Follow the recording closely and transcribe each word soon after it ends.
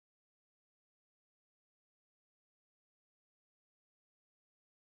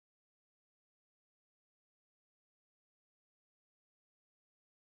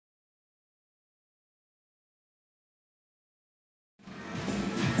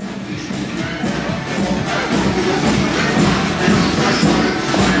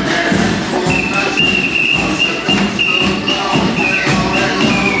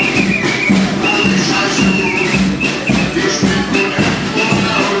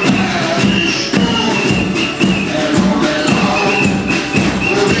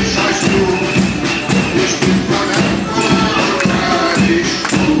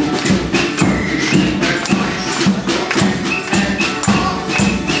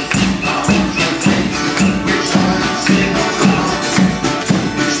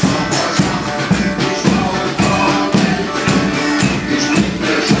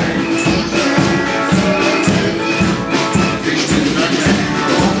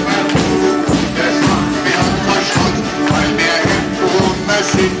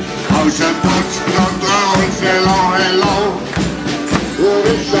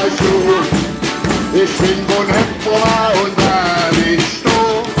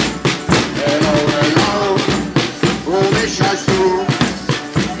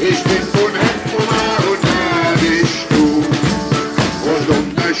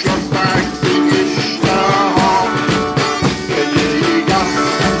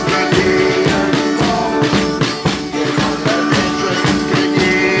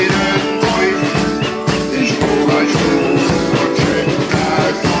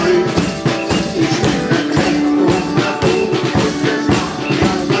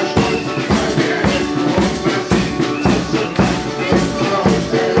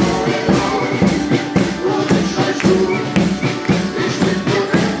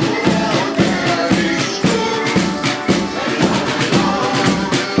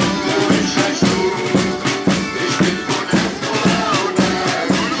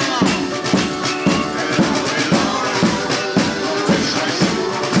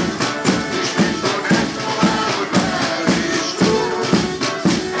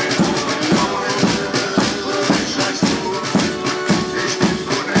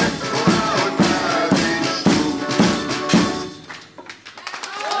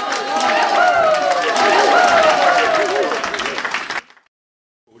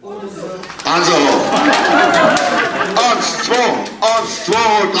Also, eins, zwei,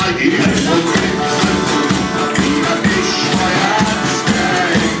 drei,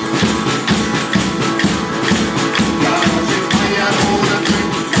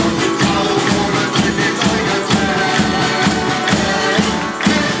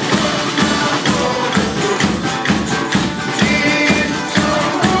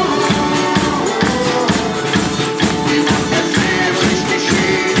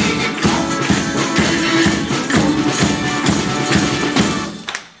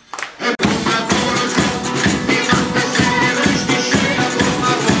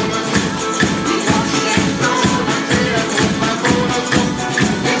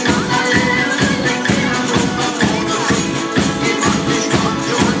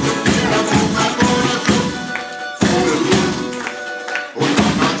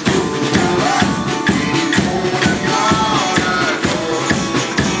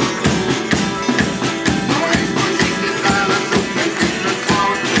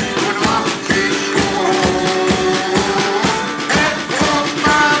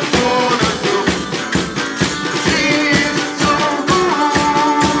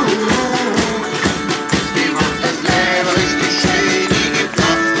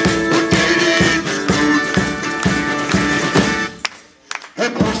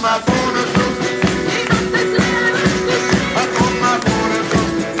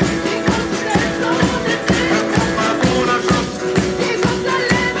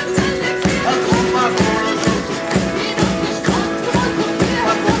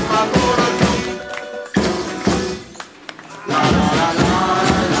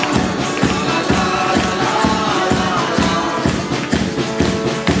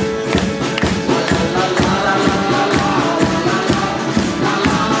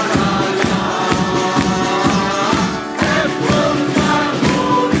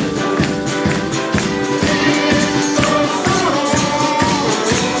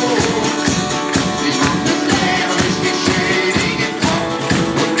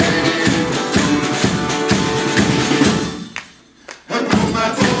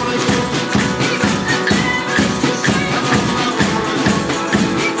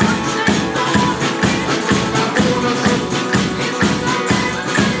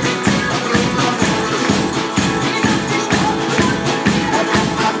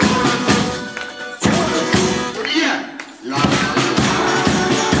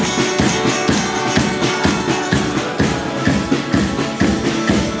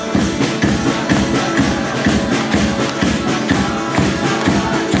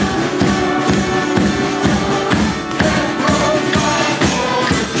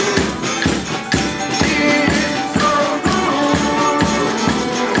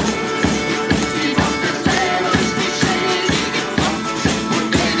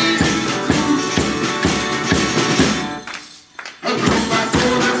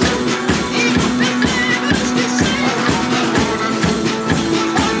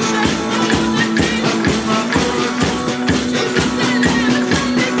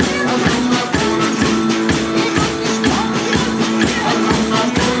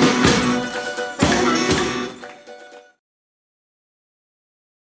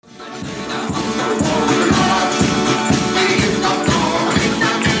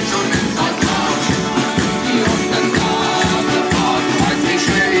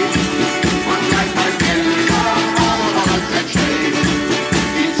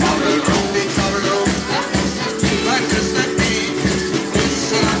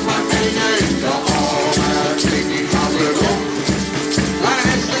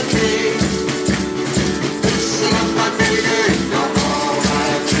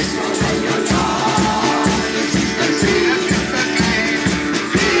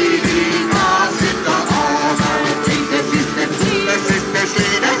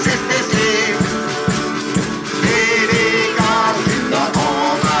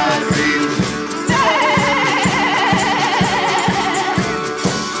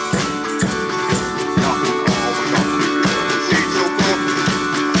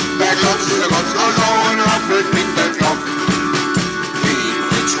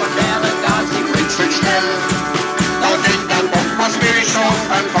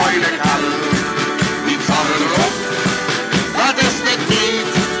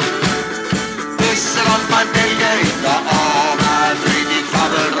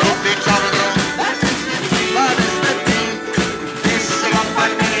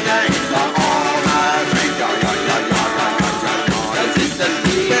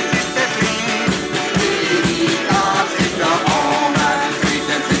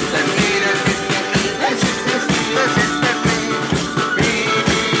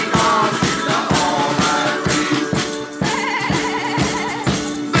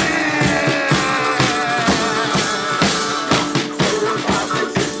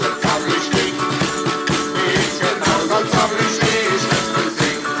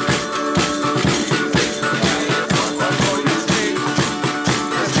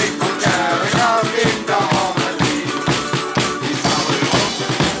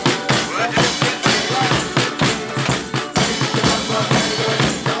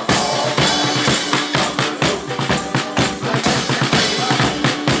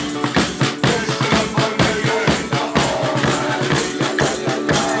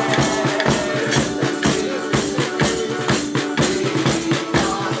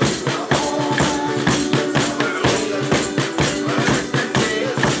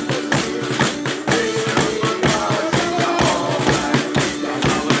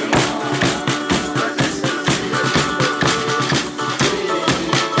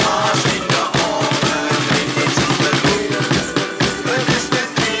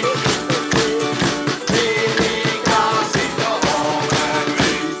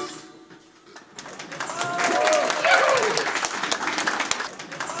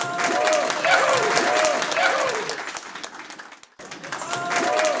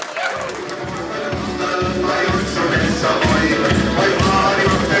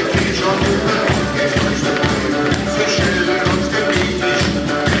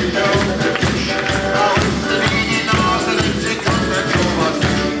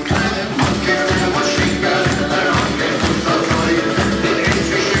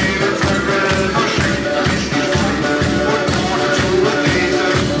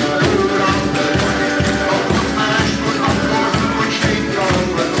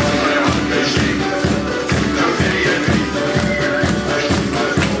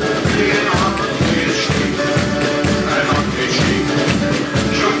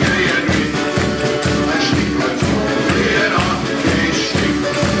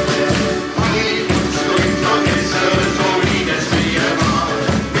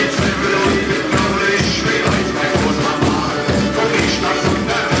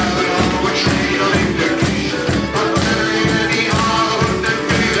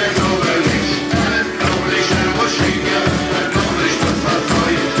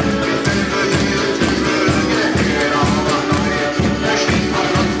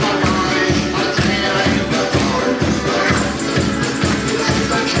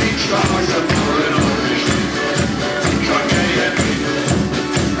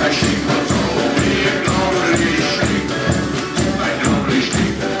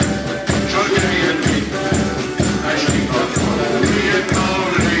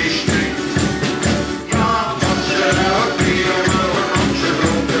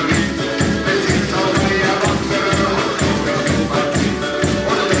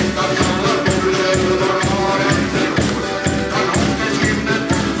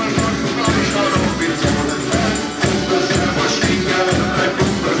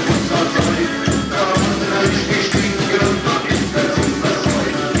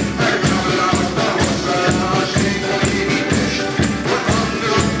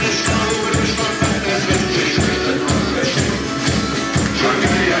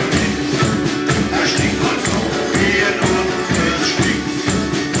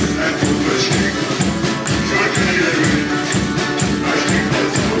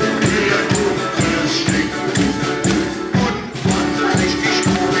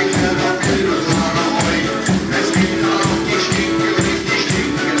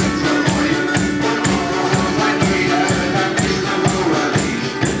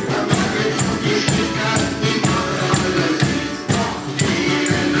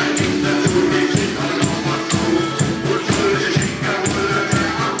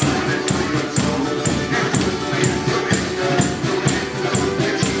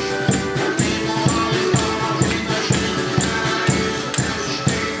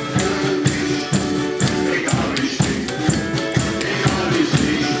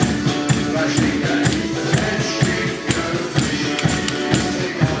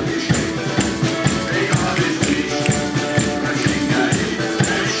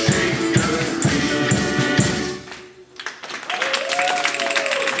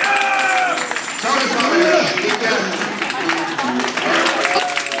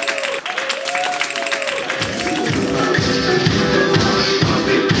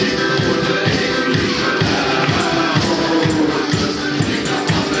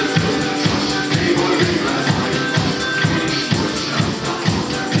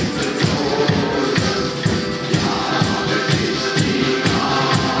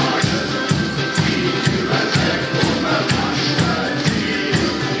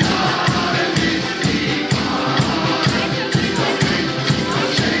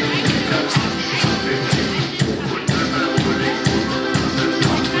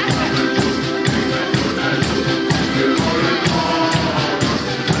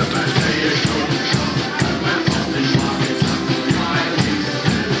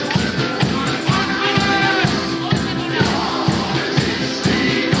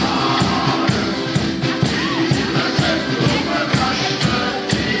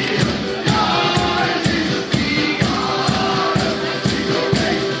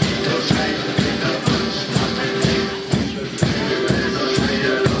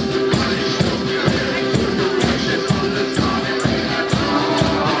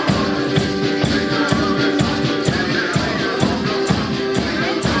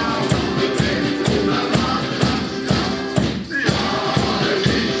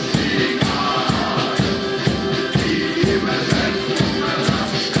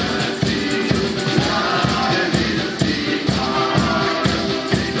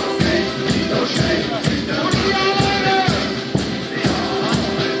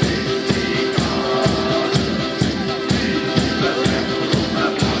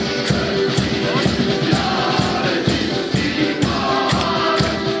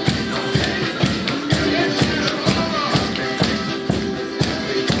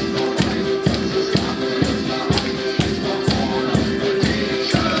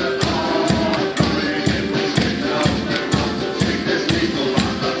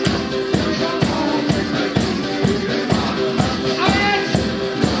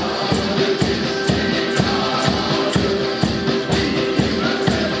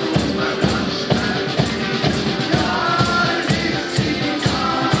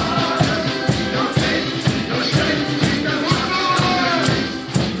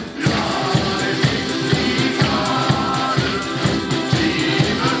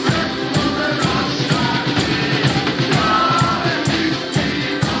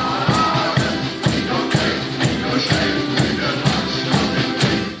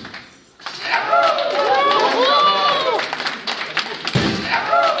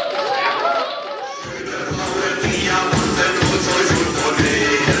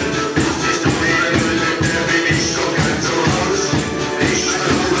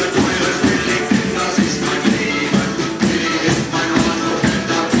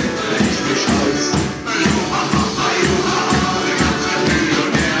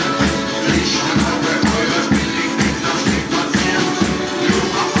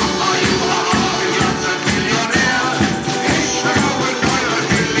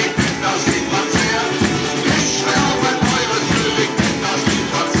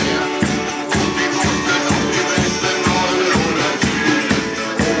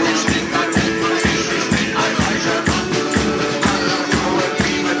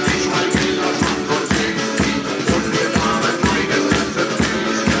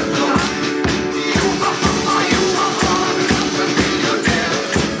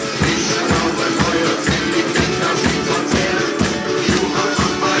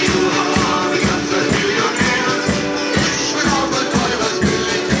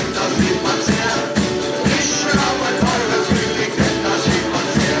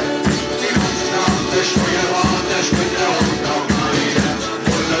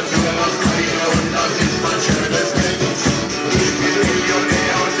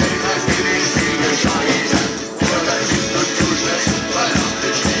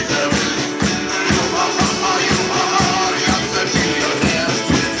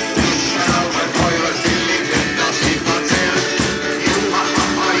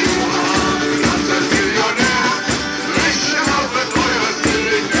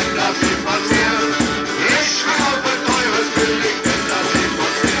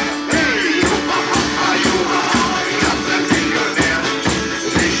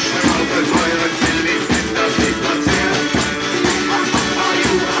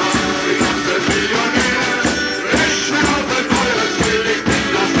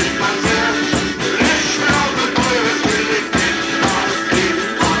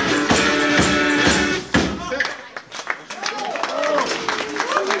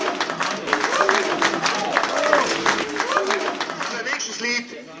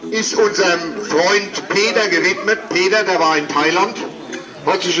 ist unserem Freund Peter gewidmet. Peter, der war in Thailand.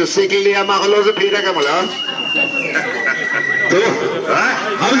 Hat sich das Segel leer machen lassen, Peter, komm mal an. So,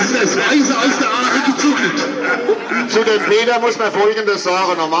 haben Sie das Weiße aus der Aare gezuckelt? Zu dem Peter muss man Folgendes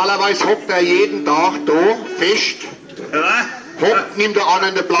sagen. Normalerweise hockt er jeden Tag da fest. Hockt, nimmt er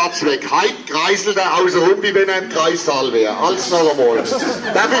an den Platz weg. Heute kreiselt er außenrum, wie wenn er im Kreissaal wäre. Alles noch einmal.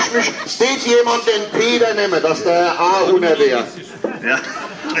 Darf ich mich, steht jemand den Peter nehmen, dass der A unter wäre? Ja.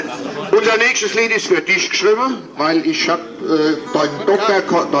 Unser nächstes Lied ist für dich geschrieben, weil ich habe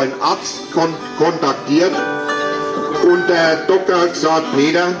deinen Arzt kontaktiert und der Doktor hat gesagt,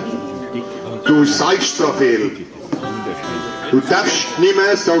 Peter, du saufst so viel. Du darfst nicht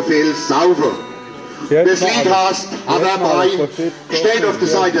mehr so viel saufen. Das Lied heißt Haberbrei, steht auf der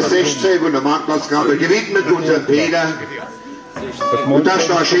Seite 16 von der Marktplatzkrabbe, gewidmet unserem Peter. Du darfst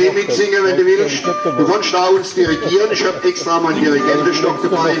da schön mitsingen, wenn du willst. Du kannst da uns dirigieren. Ich habe extra meinen Dirigentenstock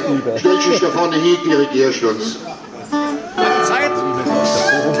dabei. Stellst dich da vorne hin, dirigierst uns.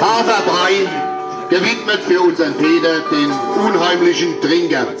 Haferbrei, gewidmet für unseren Peter, den unheimlichen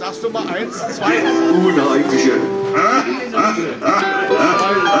Trinker. Sagst du mal 1, 2, Unheimliche.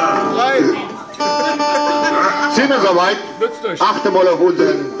 3. Sind wir soweit? Achte mal auf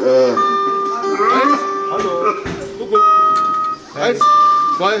unseren... 1,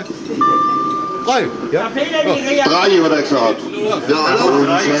 2, 3. Ja? 3 hat er gesagt. Ja,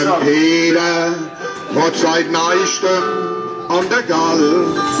 unser Peter hat seit Neuestem an der Galle.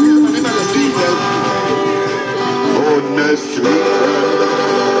 Immer das Lied. Und es zwicken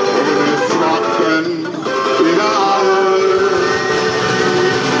und es zwacken überall.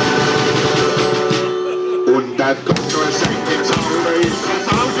 Und der Doktor sagt, im Sauber ist das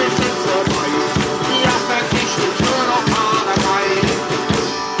Haus ist jetzt vorbei. Ja, verdichtet nur noch Haberbrei.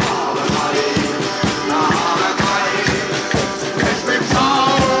 Haberbrei, Haberbrei. Es mit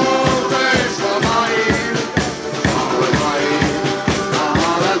Sauber ist vorbei. Haberbrei,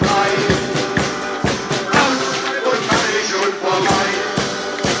 Haberbrei. Aus und fertig und vorbei.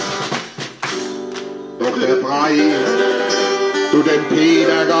 Doch der Brei tut dem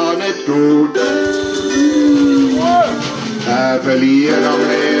Peter gar nicht gut. Er verliert am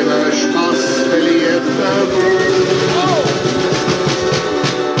Leben Spaß, verliert der Mut.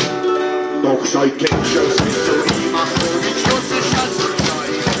 Doch sein Ketchup sind so wie macht er mit Schluss ist das so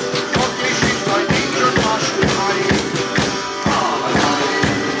klein. Wirklich ist sein Ding schon fast frei. Haberbrei,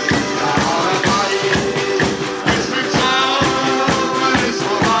 Haberbrei. Es mit Sauber ist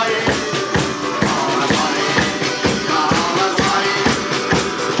vorbei. Haberbrei, Haberbrei.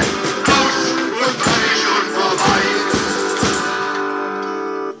 Aus und fertig und vorbei.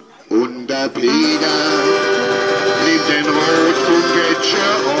 Und der Peter nimmt den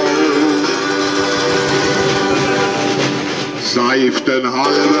Rotfunkeitscher auf, seift den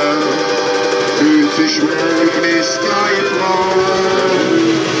Halber, fühlt sich möglichst gleich drauf.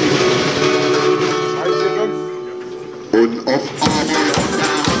 Und auf einmal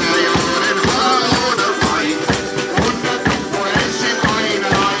hat er ja den Fall ohne Wein, und der Doktor ist ihm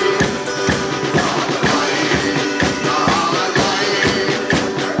einerlei. Haberbrei, Haberbrei.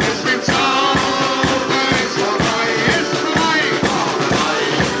 Es mit Sauber ist vorbei, ist frei. Haberbrei,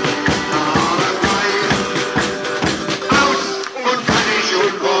 Haberbrei. Aus und fertig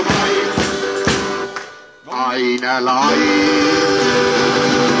und vorbei. Einerlei.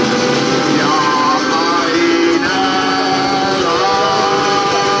 Ja, einerlei.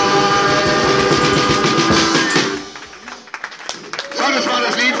 So, das war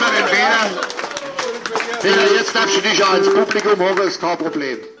das Lied für den Peter. Peter, jetzt darfst du dich ja ins Publikum holen, ist kein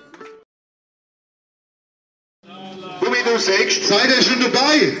Problem. Du, wie du sagst, Seid ihr schon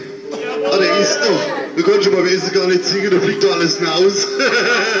dabei? Ah, der ist doch. Wir können schon mal wesen gar nicht singen, da fliegt doch alles raus.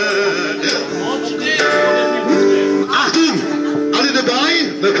 Achtung! Alle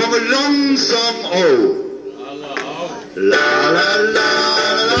dabei? Wir kommen langsam auf. La la la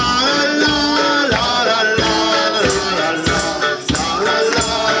la la la la la la la.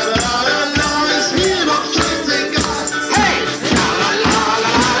 Ist mir doch scheißegal. Hey! La la la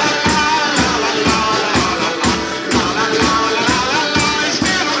la la la. Ist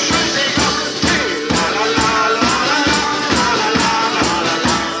mir doch scheißegal. Hey! La la la la la la.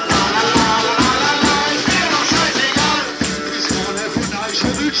 Ist mir doch scheißegal. Ist vorne von euch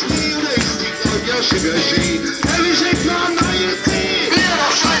verwünscht nie oder ist die euer Sugar-Ski? Ehrlich, ich kann neue Tee. Mir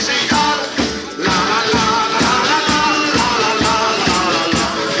doch scheißegal. La la la la la la la la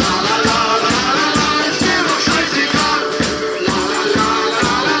la la. Ist mir doch scheißegal. La la la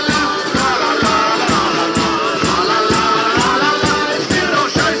la la la la. Ist mir doch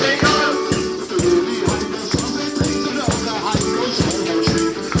scheißegal.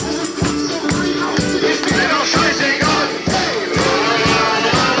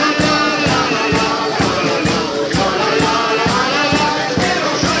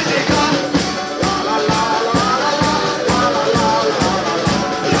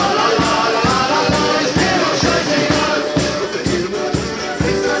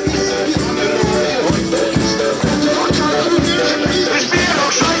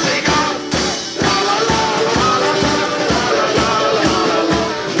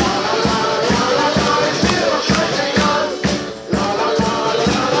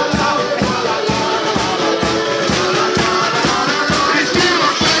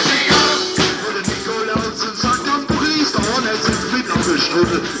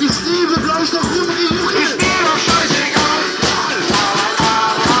 Ich stehe gleich noch rum wie Juche. Ist mir doch scheißegal.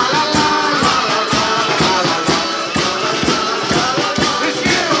 Ist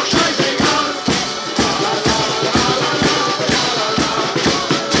mir doch scheißegal.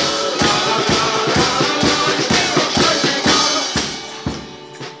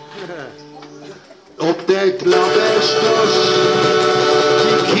 Ob der Klapperstoß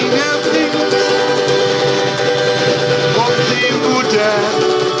die Kinder bringt, ob die Mutter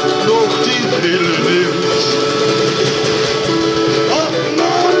noch die Pille nimmt.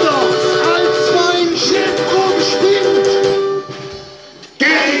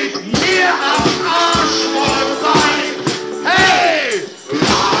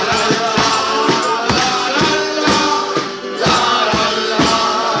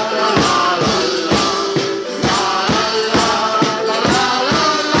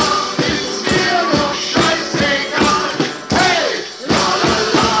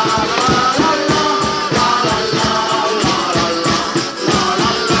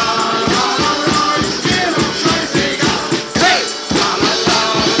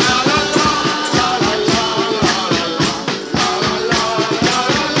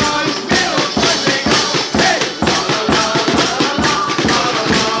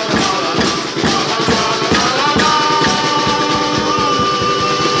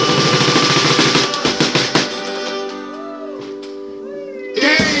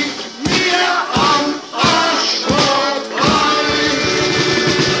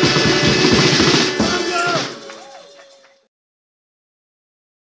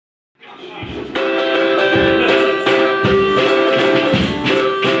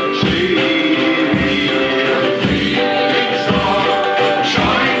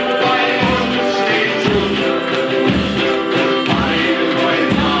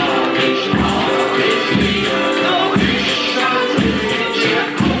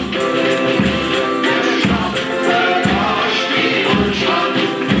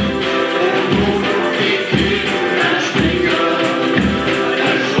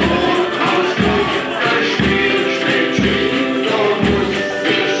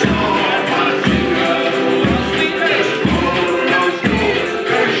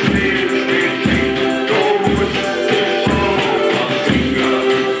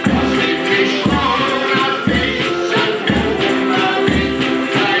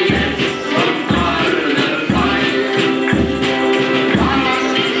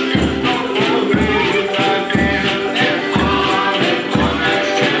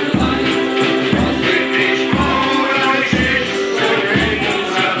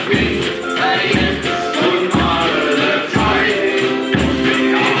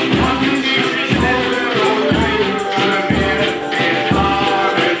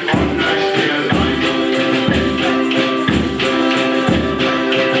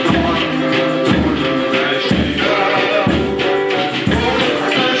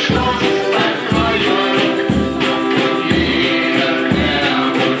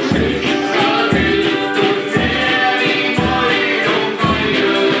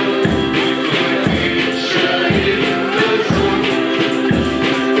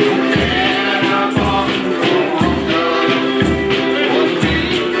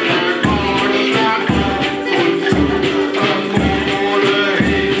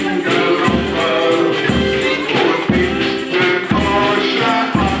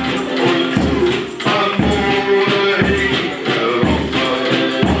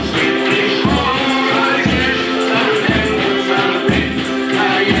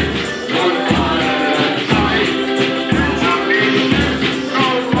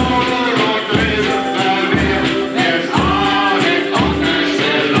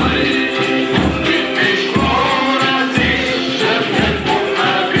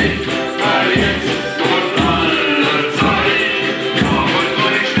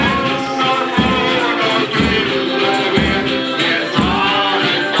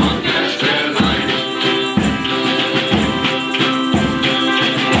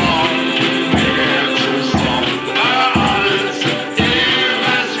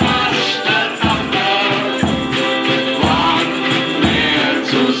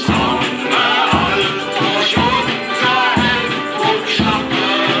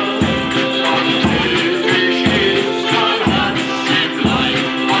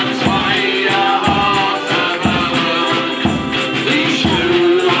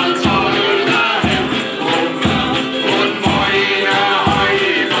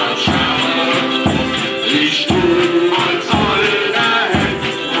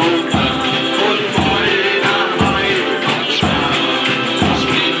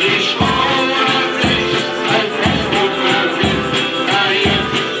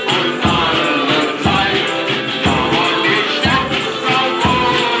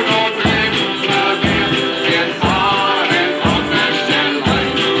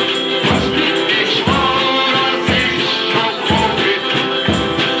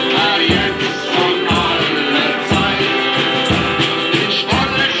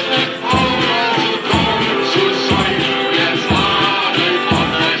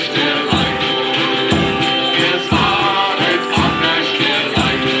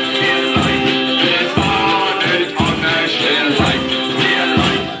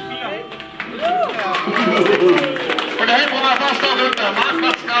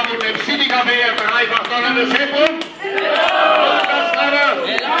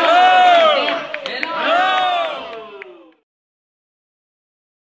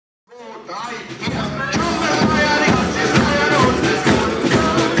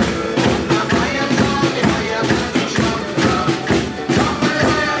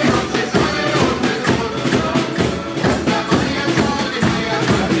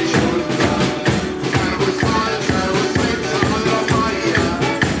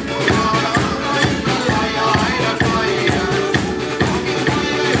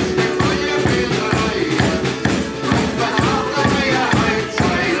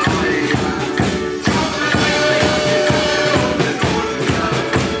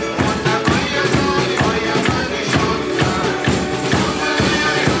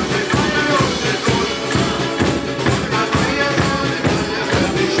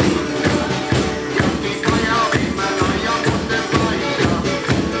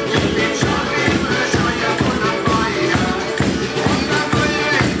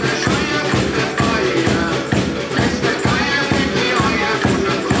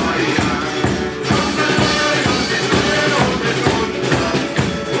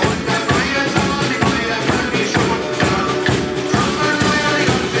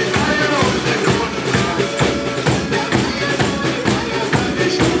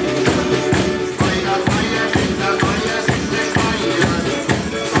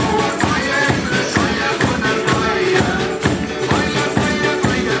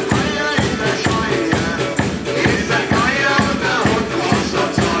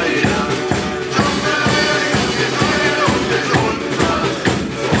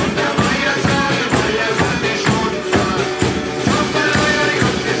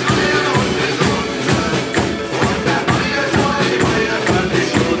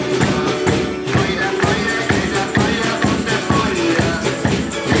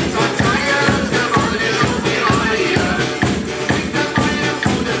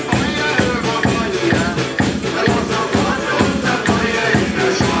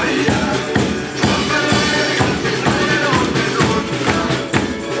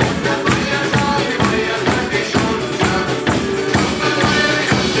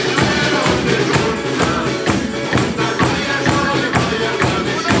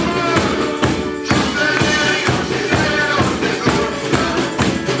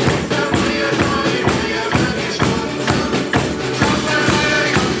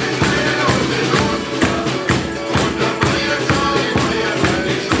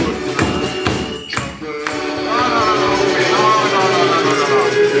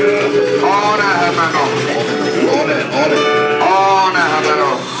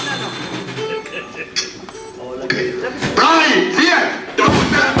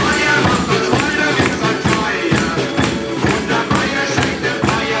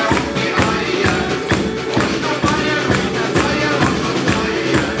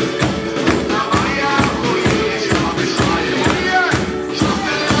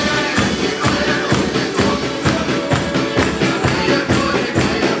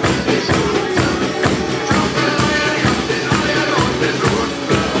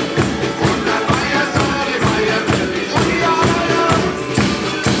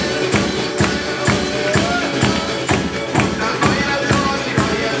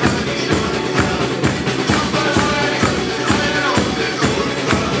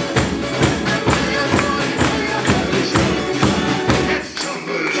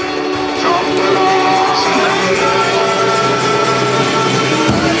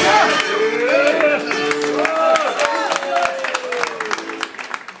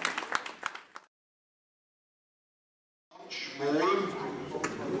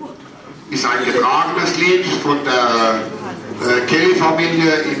 ist ein getragenes Lied von der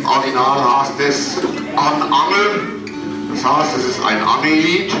Kelly-Familie. Im Original heißt es An Angel. Das heißt, es ist ein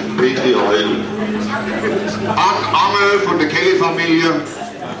Angellied. Petri Heul. An Angel von der Kelly-Familie.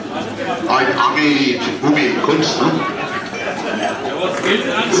 Ein Angellied. Gummi, Kunst, ne?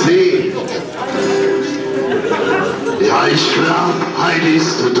 See. Ja, ich glaub, heute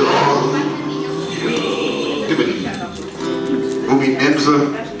ist du da. Gib mir die. Gummi, nimm sie.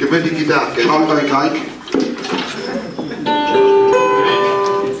 Gib mir die Gitarre. Schalt euch gleich.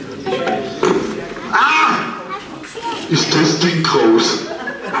 Ist das Ding groß?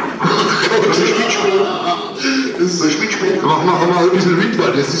 Soll ich mitspielen? Mach mal ein bisschen mit,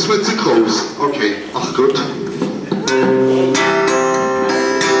 weil das ist mir zu groß. Okay. Ach Gott.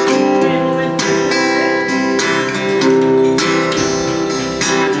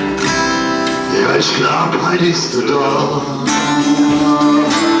 Ja, ich glaub, heute ist du da.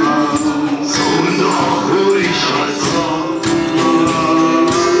 So noch, wo ich halt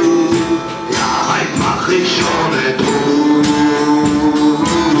ja, heute mach ich schon nicht rum.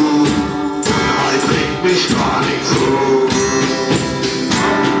 Und heute bringt mich gar nicht so.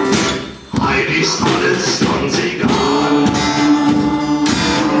 Heute ist alles ganz egal.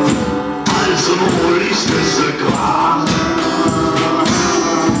 Also hol ich das egal.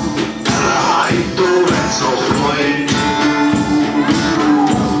 Du wirst auch freuen.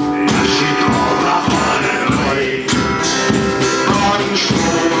 Er schickt auch nach vorne rein.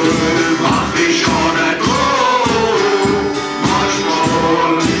 Manchmal mach ich auch nicht gut.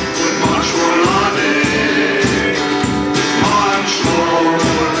 Manchmal und manchmal auch nicht. Manchmal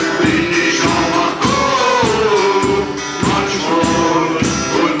bin ich aber gut. Manchmal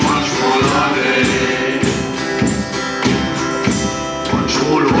und manchmal auch nicht.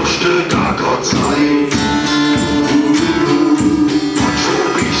 Manchmal hast du gar keine Zeit. Manchmal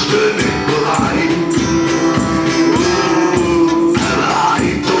bist du nicht bereit. Aber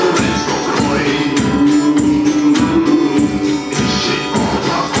heute, du willst doch freuen. Ich schick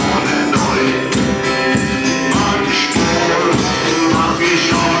einfach ohne neu. Manchmal mach ich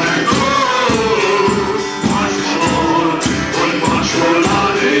auch nicht gut. Manchmal und manchmal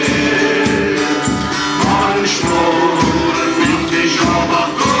auch nicht. Manchmal bin ich aber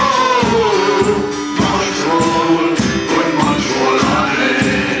gut.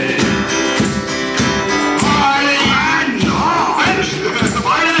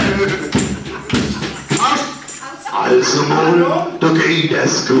 Also mal, da geht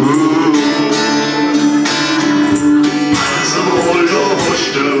es gut. Also mal, da hast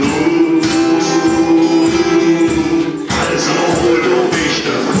du Ruhe. Also mal, da bist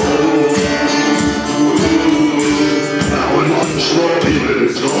du froh. Und manchmal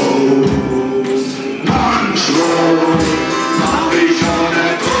himmelfroh. Manchmal mach ich auch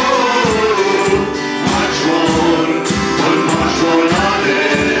nicht gut. Manchmal und manchmal auch nicht.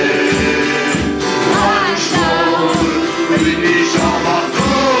 Manchmal bin ich aber gut.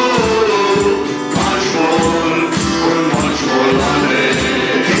 Manchmal und manchmal auch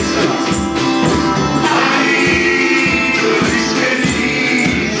nicht. Nein, du bist mir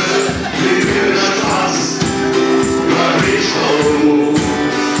Liebe, wie wir das hast, hör ich froh.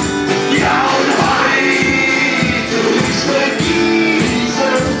 Ja, und heute ist mir diese,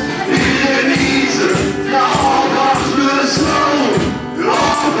 ja, mach nur so, ja,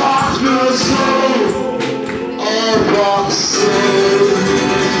 mach nur so, einfach so.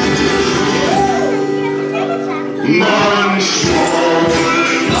 Manchmal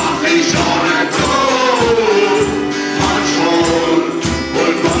mach ich auch nicht gut, manchmal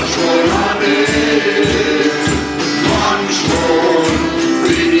und manchmal auch nicht. Manchmal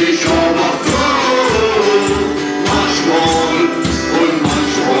bin ich aber gut, manchmal und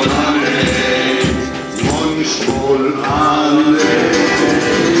manchmal auch nicht. Manchmal auch nicht.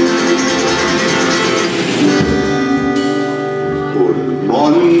 Und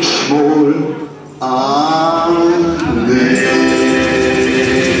manchmal auch nicht.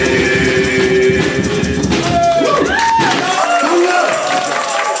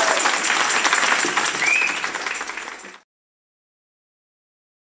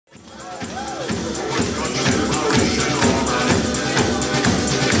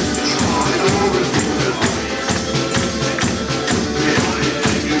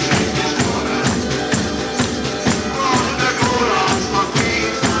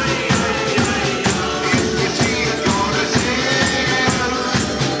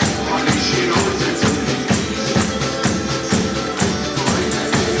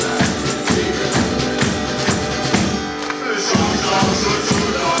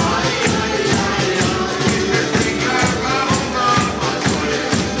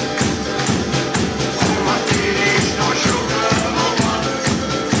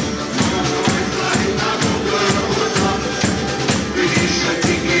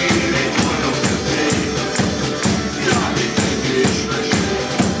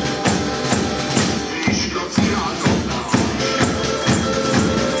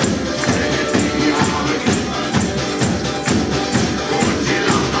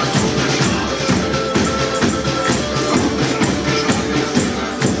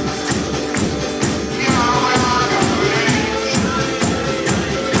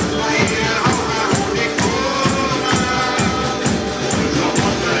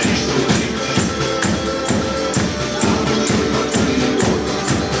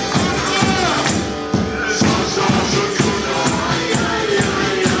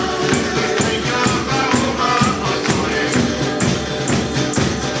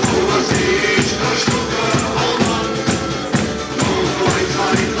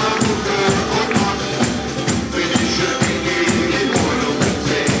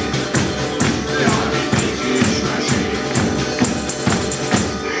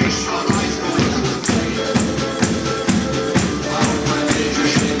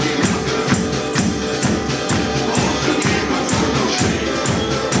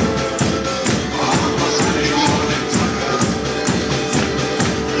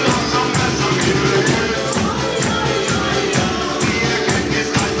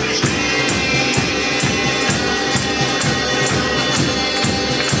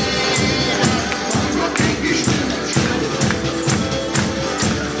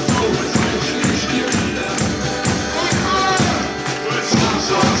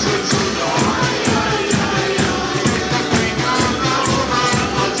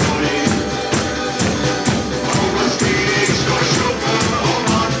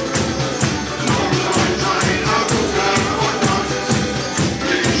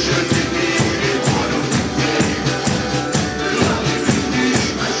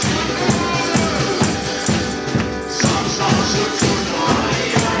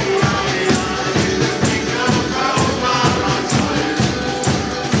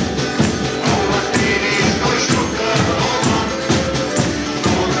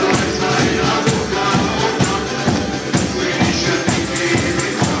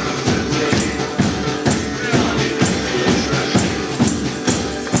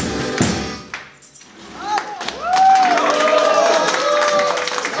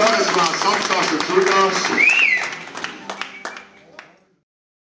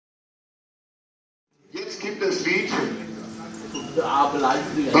 gibt das Lied,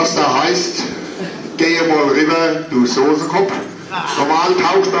 das da heißt, gehe mal rüber, du Soßenkopf. Normal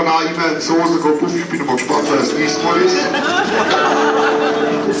taucht dann auch immer ein Soßenkopf auf. Ich bin mal gespannt, wer das nächste Mal ist.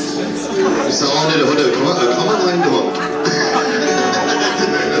 Ist da auch nicht der Kamera rein dort?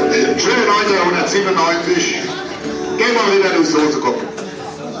 Schöne 1997. Geh mal rüber, du Soßenkopf.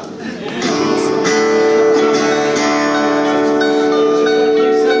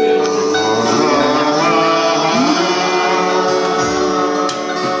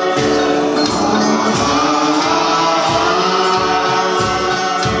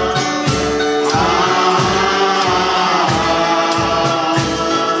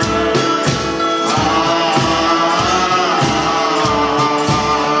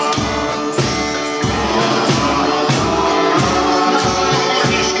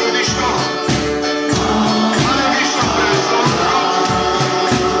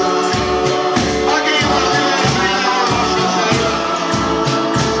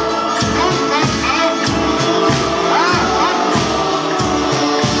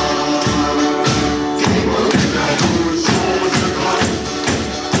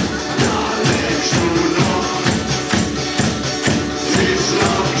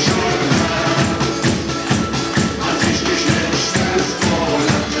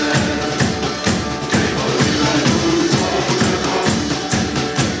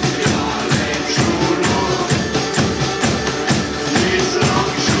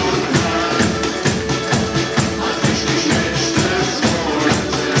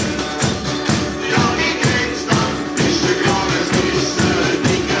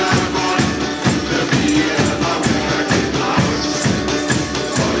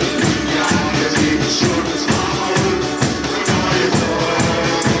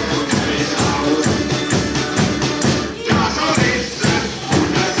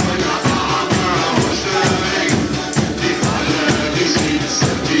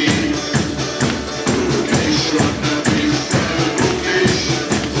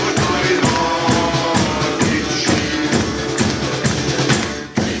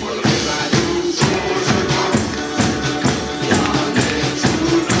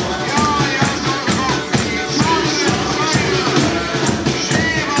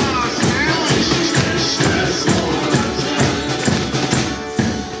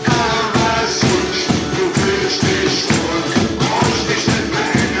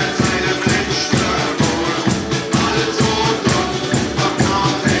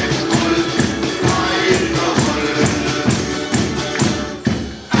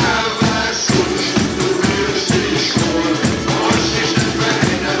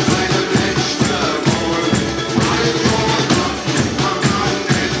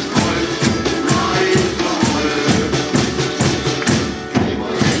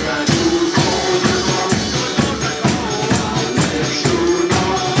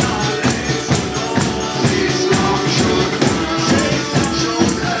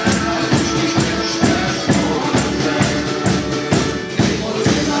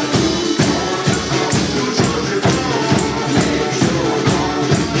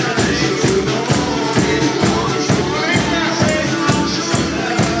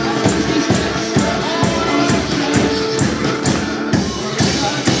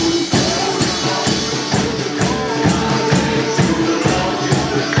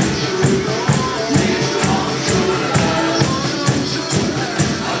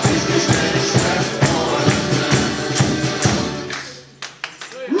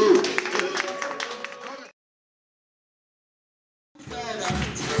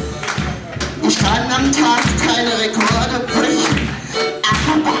 Ich kann am Tag keine Rekorde brechen,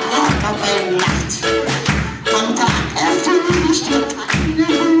 aber bei Nacht. Am Tag erfülle ich dir keine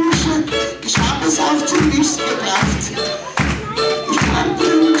Wünsche, ich habe es auf die Nichts gebracht. Ich kann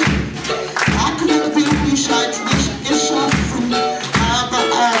blind, Tagwerk bin ich halt nicht geschaffen, aber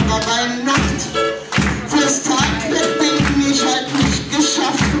bei Nacht. Fürs Tagwerk bin ich halt nicht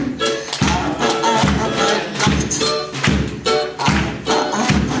geschaffen.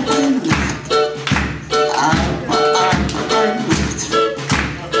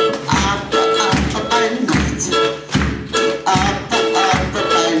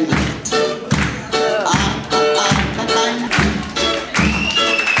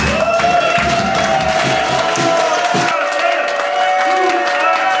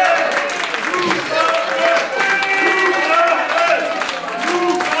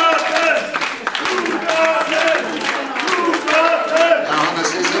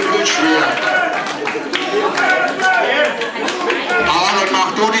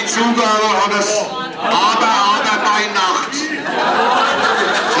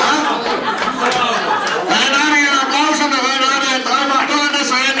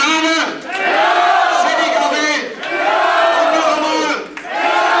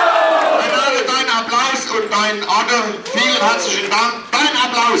 Dein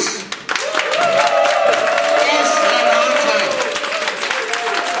Applaus. Das ist Renate.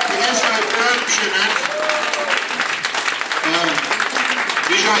 Die ist ein Böhmchen, nicht?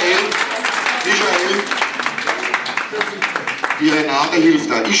 Michael. Die Renate hilft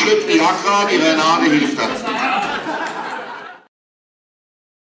da. Ich schrieb die Akra, die Renate hilft da. 3,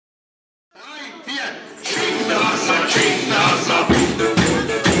 4. Chingasa, Chingasa.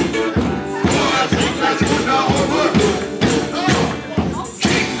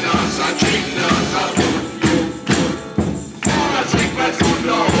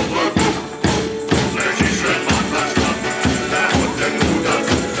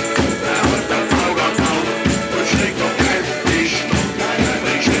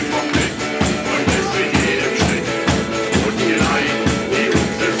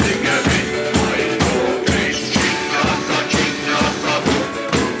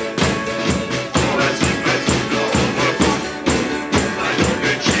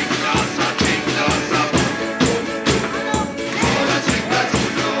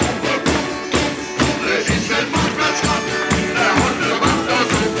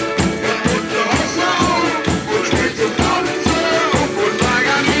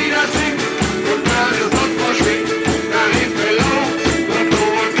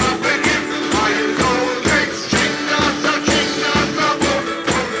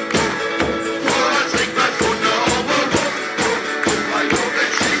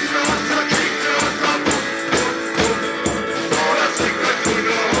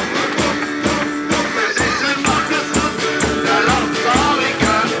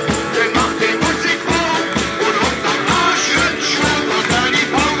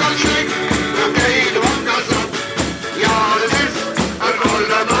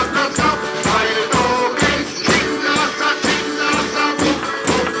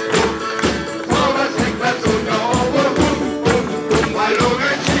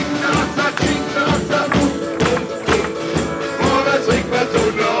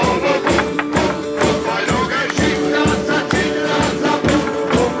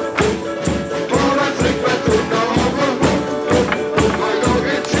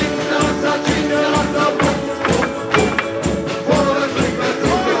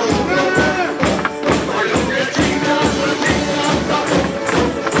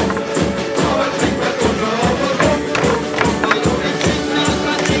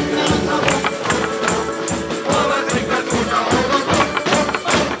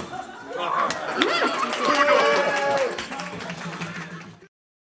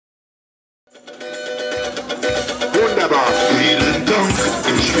 Vielen Dank,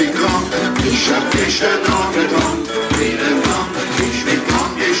 ich bin krank, ich hab gestern angetan. Vielen Dank, ich bin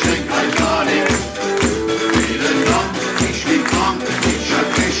krank, ich denk halt gar nichts. Vielen Dank, ich bin krank, ich hab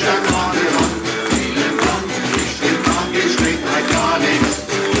gestern angetan. Vielen Dank, ich bin krank, ich denk halt gar nichts.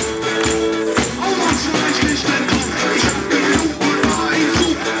 Oh, was war ich gestern krank? Ich hab genug und war ein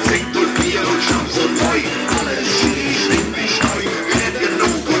Zug. Singt und Bier und Schnaps und Neu. Alles schick, ich nehm mich neu. Wir hätten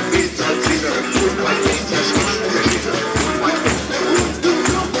genug und Pizza, Zitter und ein Pizza, Schmasch und Schießer.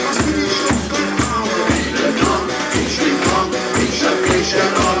 Ich bin krank,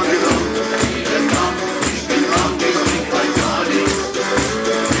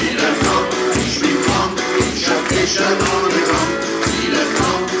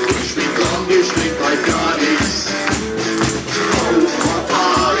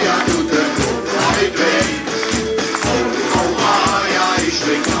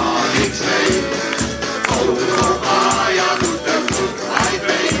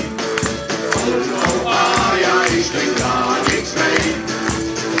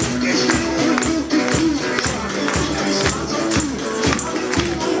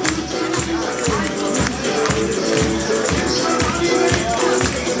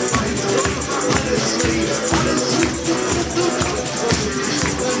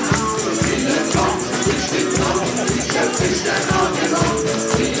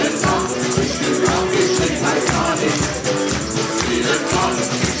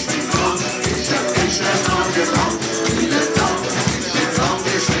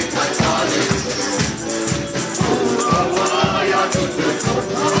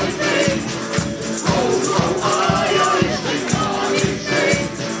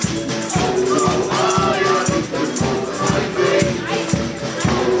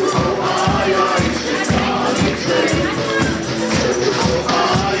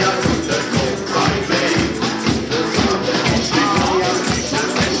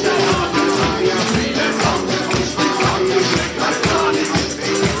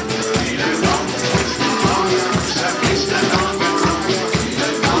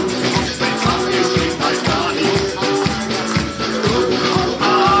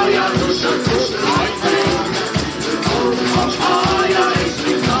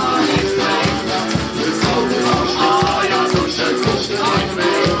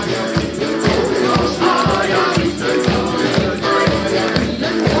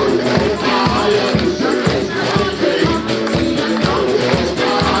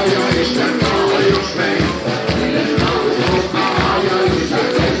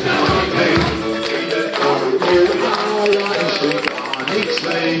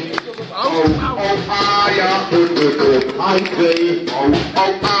 Heimweh. Oh, oh, ah ja, und Heimweh. Oh,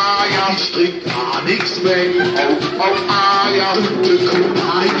 oh, ah ja, ich trink gar nichts mehr. Oh, oh, ah ja, und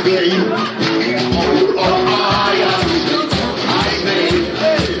Heimweh. Oh, oh, ah ja, Heimweh.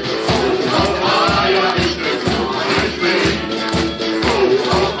 Oh, oh, ah ja, ich trink Heimweh. Oh,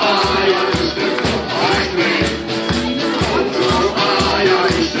 oh, ah ja, ich trink Heimweh. Oh, oh, ah ja,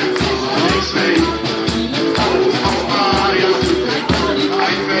 ich trink nichts mehr. Oh, oh, ah ja,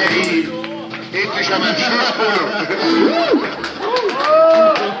 Heimweh. Endlich haben wir einen Schlussspur.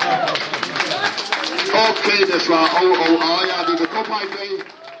 Okay, das war OOA, ja, liebe Top-Heimweh.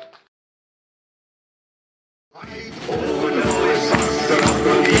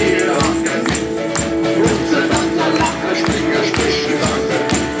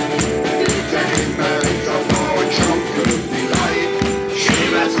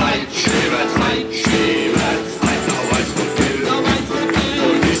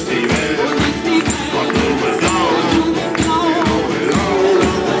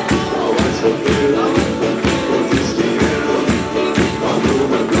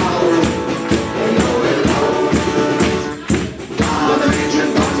 Blau,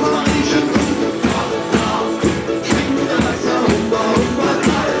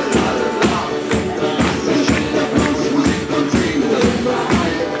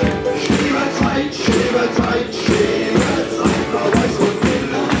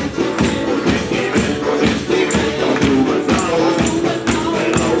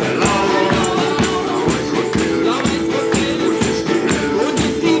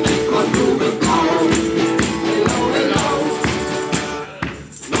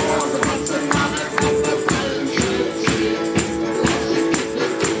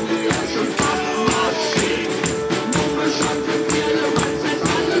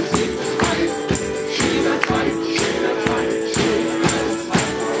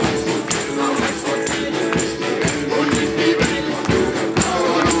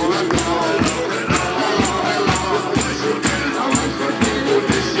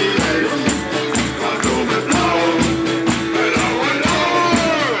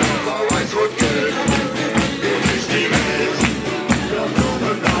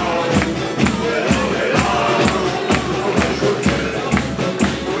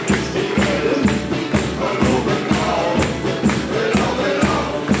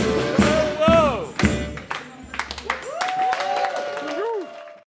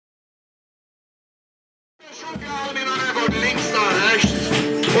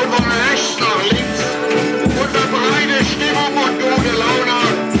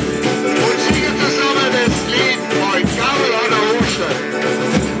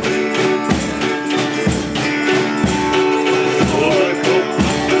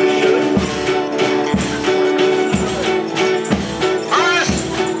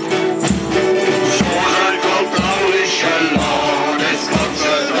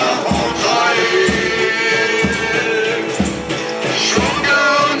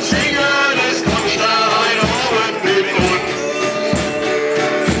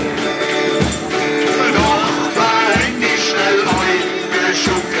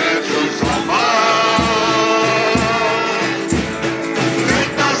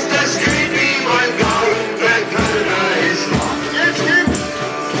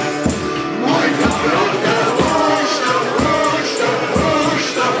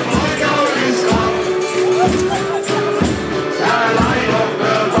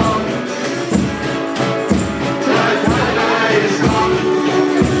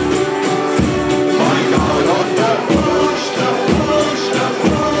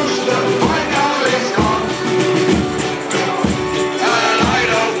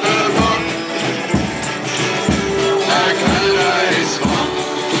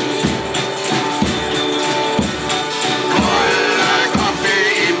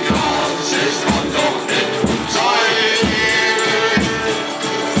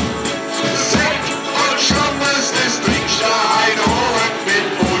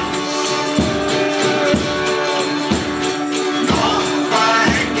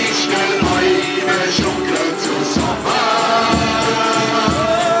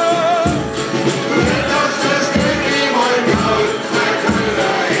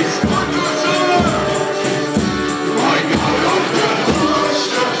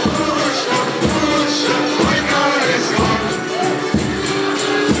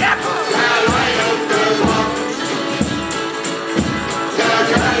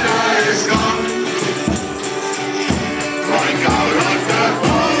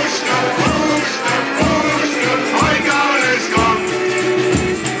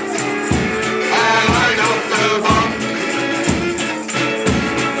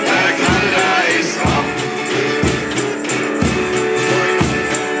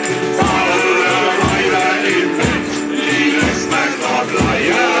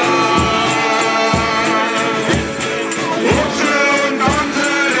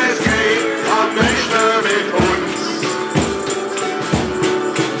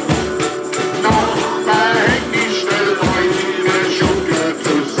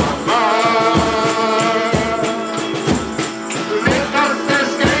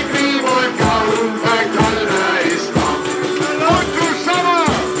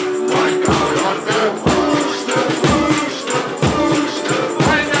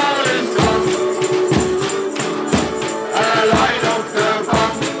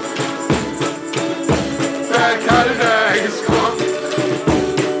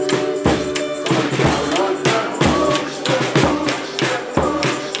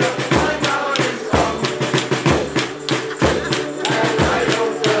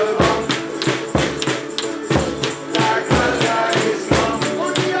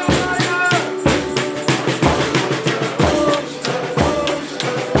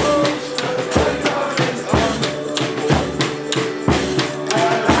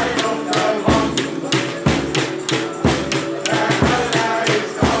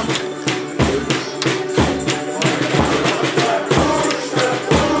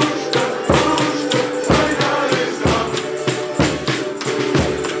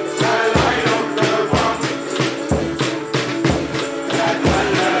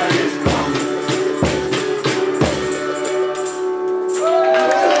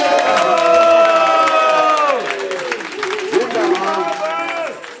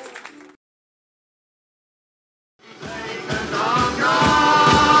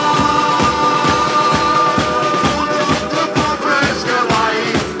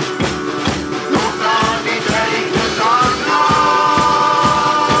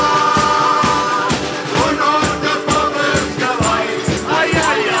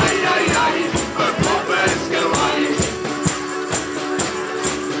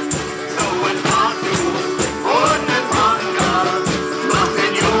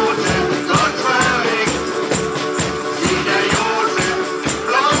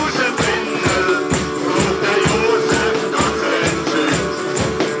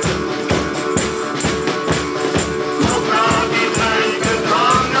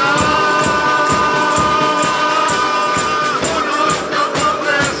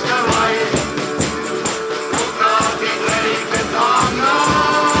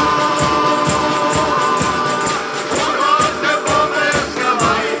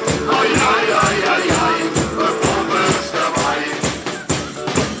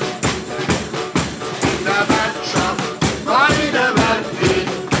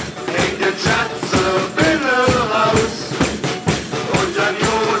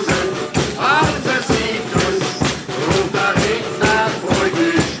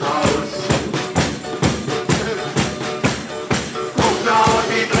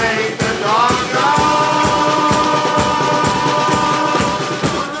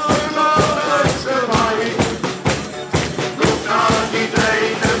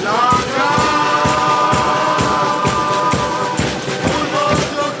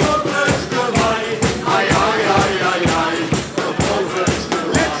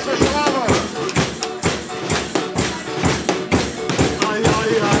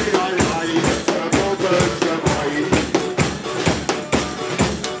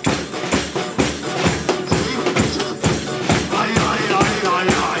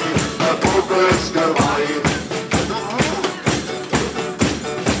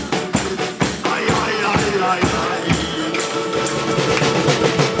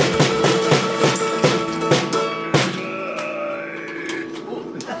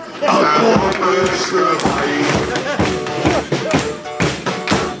 größte Wein.